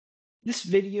This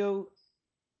video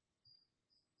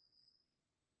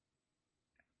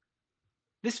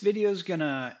is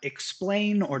gonna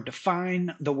explain or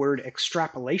define the word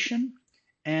extrapolation,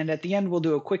 and at the end we'll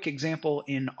do a quick example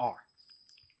in R.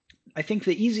 I think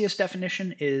the easiest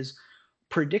definition is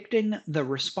predicting the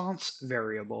response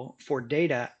variable for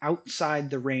data outside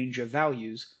the range of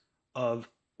values of,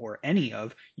 or any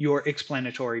of, your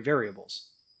explanatory variables.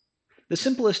 The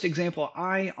simplest example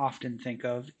I often think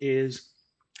of is,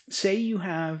 say you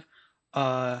have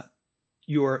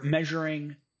you're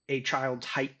measuring a child's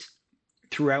height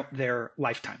throughout their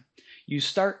lifetime. You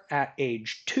start at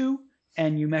age 2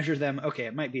 and you measure them. Okay,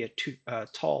 it might be a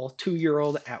tall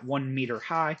 2-year-old at 1 meter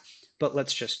high, but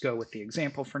let's just go with the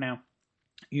example for now.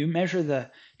 You measure the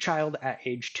child at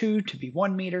age 2 to be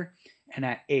 1 meter and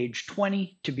at age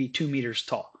 20 to be 2 meters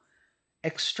tall.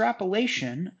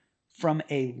 Extrapolation from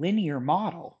a linear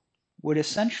model would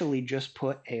essentially just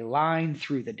put a line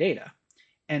through the data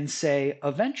and say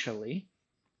eventually,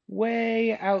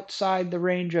 way outside the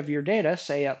range of your data,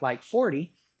 say at like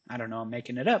 40, I don't know, I'm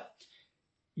making it up,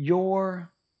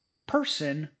 your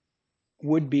person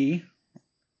would be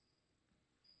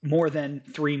more than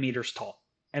 3 meters tall.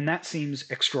 And that seems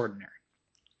extraordinary.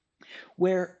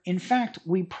 Where, in fact,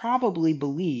 we probably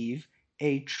believe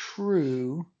a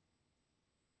true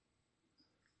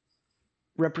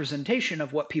representation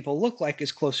of what people look like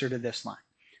is closer to this line.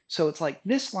 So it's like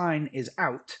this line is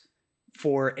out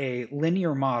for a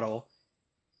linear model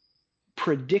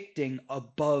predicting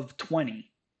above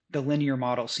 20. The linear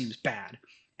model seems bad.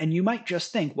 And you might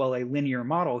just think, well, a linear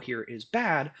model here is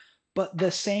bad, but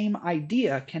the same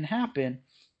idea can happen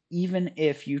even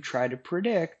if you try to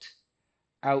predict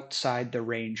outside the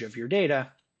range of your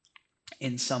data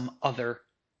in some other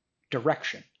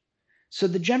direction. So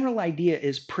the general idea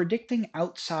is predicting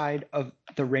outside of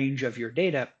the range of your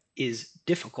data is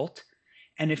difficult.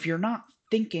 And if you're not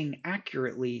thinking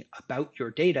accurately about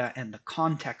your data and the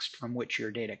context from which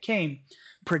your data came,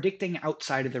 predicting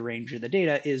outside of the range of the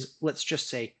data is, let's just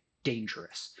say,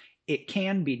 dangerous. It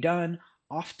can be done.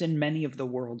 Often many of the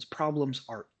world's problems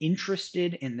are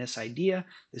interested in this idea.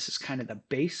 This is kind of the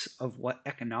base of what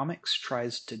economics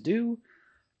tries to do,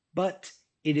 but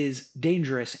it is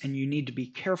dangerous and you need to be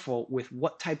careful with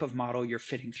what type of model you're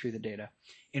fitting through the data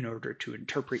in order to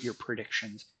interpret your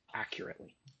predictions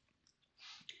accurately.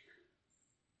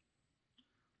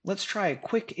 Let's try a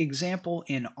quick example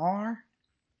in R.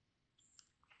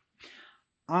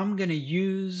 I'm going to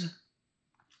use,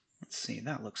 let's see,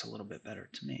 that looks a little bit better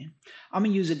to me. I'm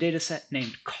going to use a data set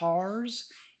named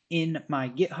cars in my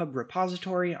GitHub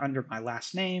repository under my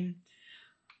last name.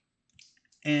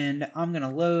 And I'm going to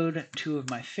load 2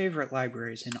 of my favorite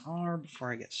libraries in R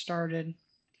before I get started.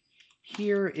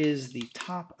 Here is the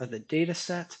top of the data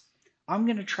set. I'm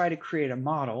going to try to create a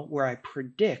model where I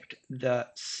predict the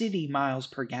city miles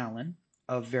per gallon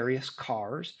of various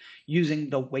cars using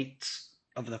the weights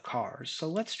of the cars. So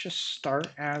let's just start,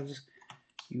 as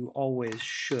you always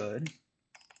should,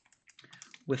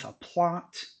 with a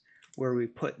plot where we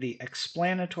put the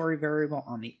explanatory variable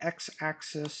on the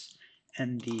x-axis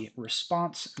and the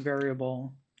response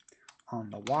variable on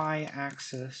the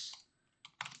y-axis.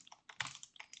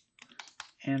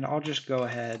 And I'll just go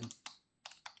ahead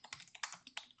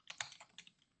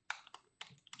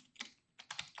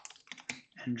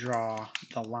and draw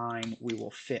the line we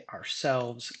will fit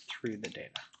ourselves through the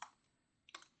data.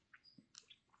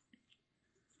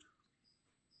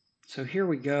 So here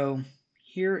we go.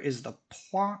 Here is the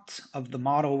plot of the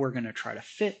model we're going to try to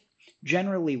fit.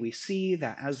 Generally, we see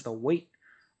that as the weight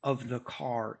of the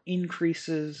car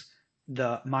increases,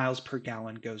 the miles per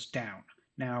gallon goes down.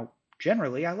 Now,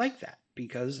 generally, I like that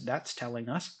because that's telling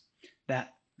us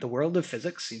that the world of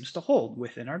physics seems to hold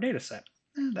within our data set.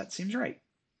 That seems right.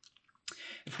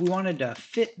 If we wanted to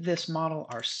fit this model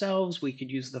ourselves, we could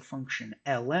use the function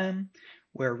lm,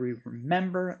 where we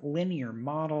remember linear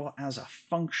model as a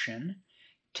function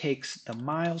takes the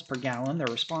miles per gallon, the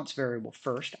response variable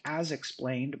first, as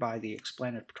explained by the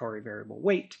explanatory variable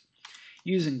weight,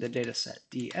 using the dataset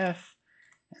df,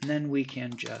 and then we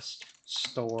can just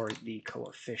store the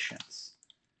coefficients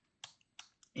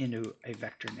into a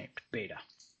vector named beta.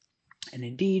 And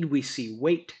indeed, we see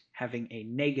weight having a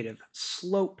negative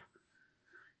slope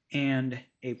and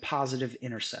a positive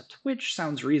intercept, which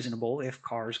sounds reasonable if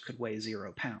cars could weigh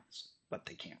 0 pounds, but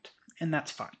they can't, and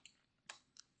that's fine.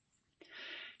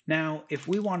 Now, if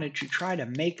we wanted to try to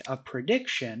make a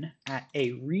prediction at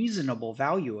a reasonable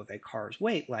value of a car's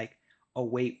weight, like a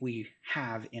weight we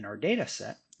have in our data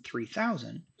set,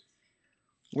 3,000,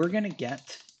 we're going to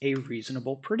get a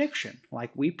reasonable prediction. Like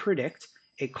we predict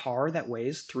a car that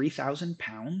weighs 3,000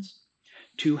 pounds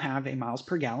to have a miles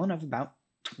per gallon of about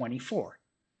 24.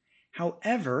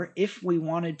 However, if we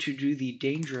wanted to do the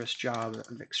dangerous job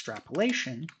of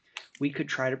extrapolation, we could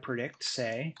try to predict,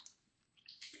 say,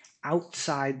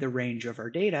 outside the range of our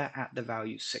data at the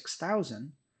value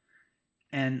 6,000.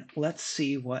 And let's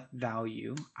see what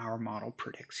value our model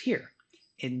predicts here.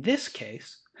 In this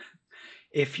case,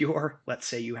 if let's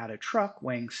say you had a truck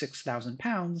weighing 6,000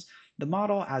 pounds, the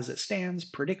model as it stands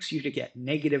predicts you to get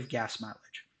negative gas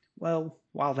mileage. Well,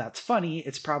 while that's funny,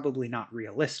 it's probably not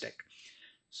realistic.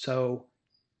 So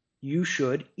you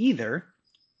should either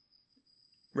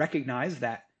recognize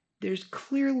that there's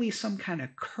clearly some kind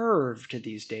of curve to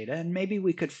these data, and maybe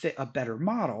we could fit a better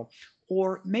model,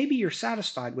 or maybe you're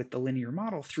satisfied with the linear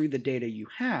model through the data you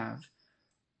have,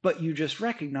 but you just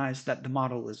recognize that the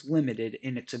model is limited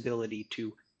in its ability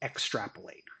to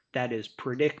extrapolate, that is,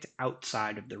 predict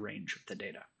outside of the range of the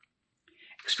data.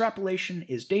 Extrapolation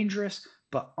is dangerous,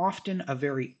 but often a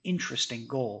very interesting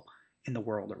goal in the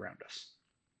world around us.